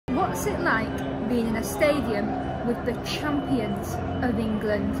What's it like being in a stadium with the champions of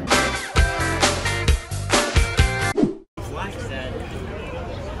England?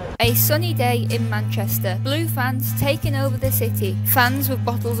 A sunny day in Manchester, blue fans taking over the city, fans with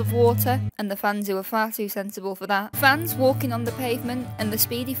bottles of water, and the fans who are far too sensible for that, fans walking on the pavement, and the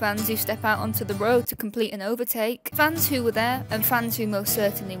speedy fans who step out onto the road to complete an overtake, fans who were there, and fans who most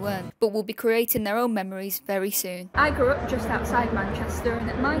certainly weren't, but will be creating their own memories very soon. I grew up just outside Manchester,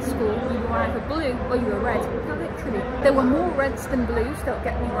 and at my school you were either blue or you were red. Now literally, there were more reds than blues, don't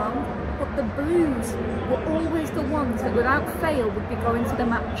get me wrong, but the blues were always the ones that without fail would be going to the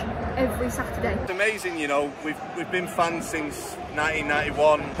match every Saturday. It's amazing, you know, we've been fans since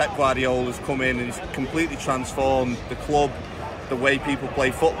 1991. Pep Guardiola's come in and he's completely transformed the club, the way people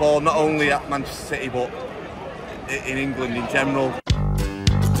play football, not only at Manchester City but in England in general.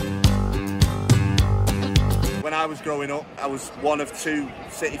 When I was growing up, I was one of two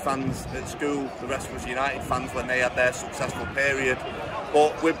City fans at school. The rest was United fans when they had their successful period.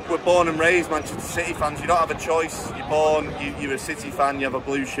 But we're born and raised Manchester City fans. You don't have a choice. You're born, you're a City fan, you have a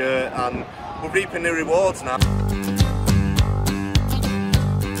blue shirt, and we're reaping the rewards now.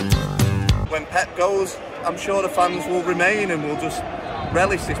 When Pep goes, I'm sure the fans will remain and we'll just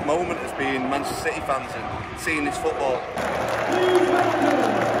relish this moment as being Manchester City fans and seeing this football.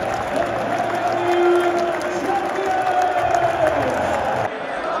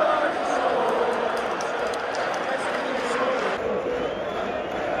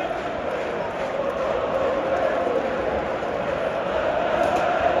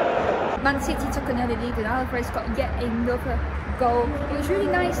 Man City took an early lead and Alvarez got yet another goal. It was really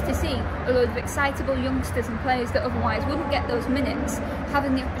nice to see a load of excitable youngsters and players that otherwise wouldn't get those minutes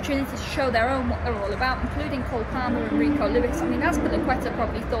having the opportunity to show their own what they're all about, including Cole Palmer and Rico Lewis. I mean, Azpilicueta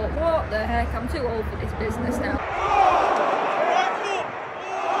probably thought, what the heck, I'm too old for this business now.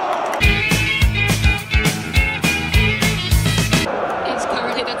 It's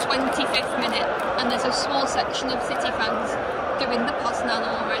currently the 25th minute and there's a small section of City fans doing the Postnal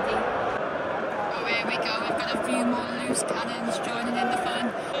already. Here we go, we've got a few more loose cannons joining in the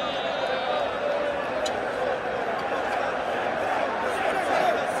fun.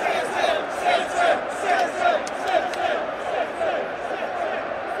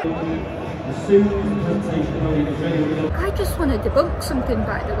 I just want to debunk something,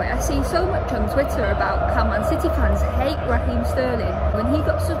 by the way. I see so much on Twitter about how Man City fans hate Raheem Sterling. When he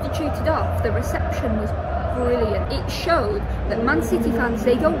got substituted off, the reception was brilliant. It showed that Man City fans,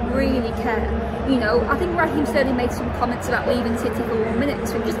 they don't really care. You know, I think Raheem Sterling made some comments about leaving City for 1 minute,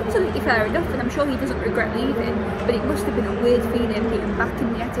 which is absolutely fair enough, and I'm sure he doesn't regret leaving, but it must have been a weird feeling being back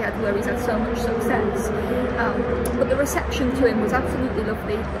in the Etihad where he's had so much success. But the reception to him was absolutely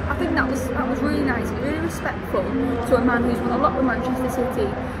lovely. I think that was really nice, really respectful to a man who's won a lot with Manchester City.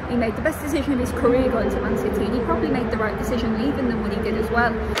 He made the best decision of his career going to Man City, and he probably made the right decision leaving them when he did as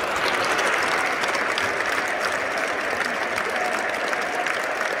well.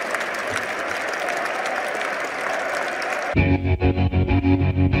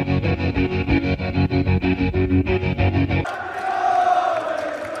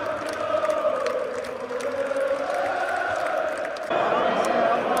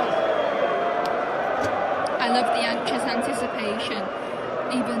 I love the anxious anticipation,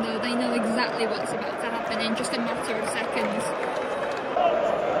 even though they know exactly what's about to happen in just a matter of seconds.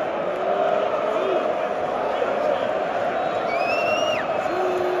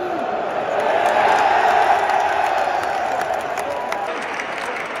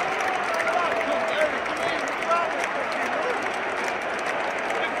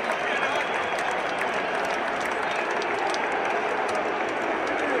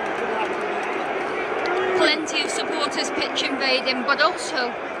 Plenty of supporters pitch invading, but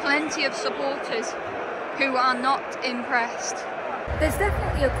also plenty of supporters who are not impressed. There's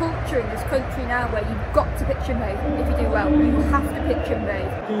definitely a culture in this country now where you've got to pitch invade. If you do well, you have to pitch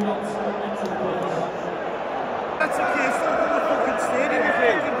invade. That's the case, look at the fucking stadium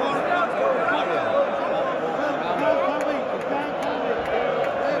if you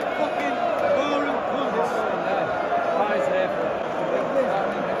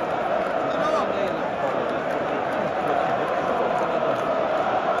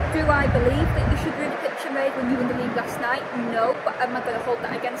Do I believe that you should really pitch invade when you won the league last night? No, but am I going to hold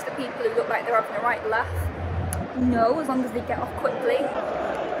that against the people who look like they're having a right laugh? No, as long as they get off quickly.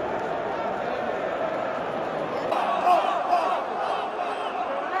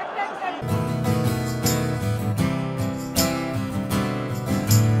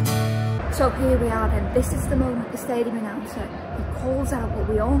 So here we are then, this is the moment the stadium announcer, he calls out what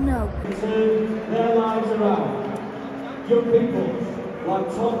we all know. Turn their lives around. Young people, It's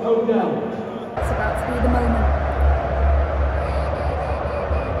about to be the moment.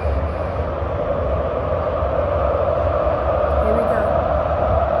 Here we go.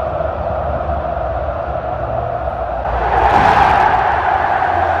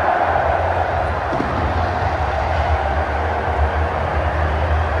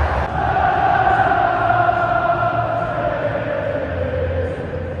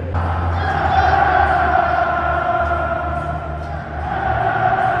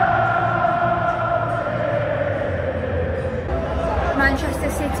 Manchester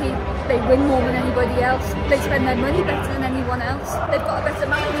City, they win more than anybody else, they spend their money better than anyone else, they've got a better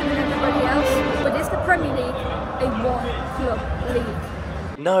manager than everybody else, but is the Premier League a one-club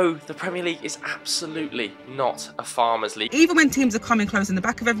league? No, the Premier League is absolutely not a farmers' league. Even when teams are coming close, in the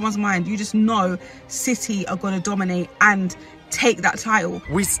back of everyone's mind, you just know City are going to dominate and take that title.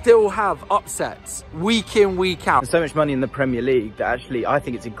 We still have upsets week in, week out. There's so much money in the Premier League that actually I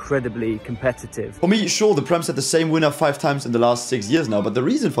think it's incredibly competitive. For me, sure, the Prem's had the same winner 5 times in the last 6 years now, but the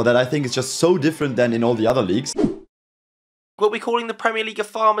reason for that I think is just so different than in all the other leagues. Will we be calling the Premier League a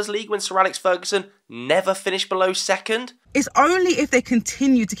farmers' league when Sir Alex Ferguson never finished below second? It's only if they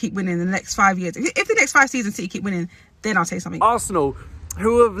continue to keep winning in the next 5 years. If the next 5 seasons City keep winning, then I'll say something. Arsenal,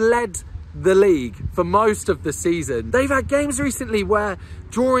 who have led the league for most of the season, they've had games recently where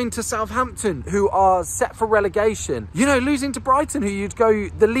drawing to Southampton, who are set for relegation, you know, losing to Brighton, who you'd go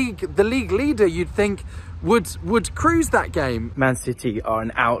the league leader, you'd think would cruise that game. Man City are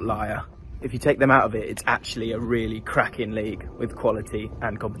an outlier. If you take them out of it, it's actually a really cracking league with quality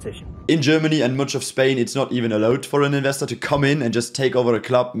and competition. In Germany and much of Spain, it's not even allowed for an investor to come in and just take over a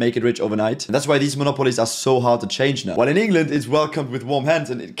club, make it rich overnight. And that's why these monopolies are so hard to change now. While in England, it's welcomed with warm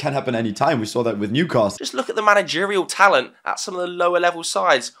hands and it can happen anytime. We saw that with Newcastle. Just look at the managerial talent at some of the lower level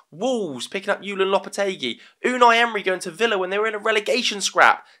sides. Wolves picking up Julian Lopetegui, Unai Emery going to Villa when they were in a relegation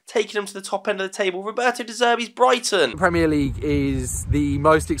scrap, taking them to the top end of the table, Roberto De Zerbi's Brighton. The Premier League is the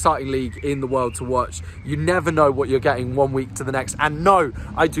most exciting league in the world to watch. You never know what you're getting one week to the next, and no,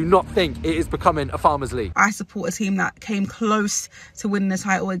 I do not think it is becoming a farmers' league. I support a team that came close to winning the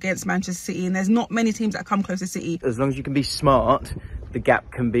title against Manchester City, and there's not many teams that come close to City. As long as you can be smart, the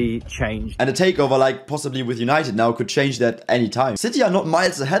gap can be changed. And a takeover like possibly with United now could change that anytime. City are not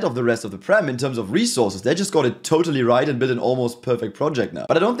miles ahead of the rest of the Prem in terms of resources. They just got it totally right and built an almost perfect project now.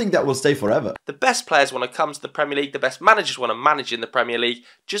 But I don't think that will stay forever. The best players want to come to the Premier League, the best managers want to manage in the Premier League.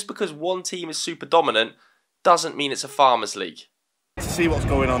 Just because one team is super dominant doesn't mean it's a farmers' league. To see what's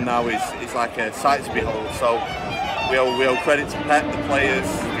going on now is like a sight to behold. So we owe credit to Pep, the players,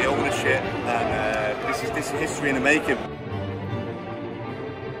 the ownership, and this is history in the making.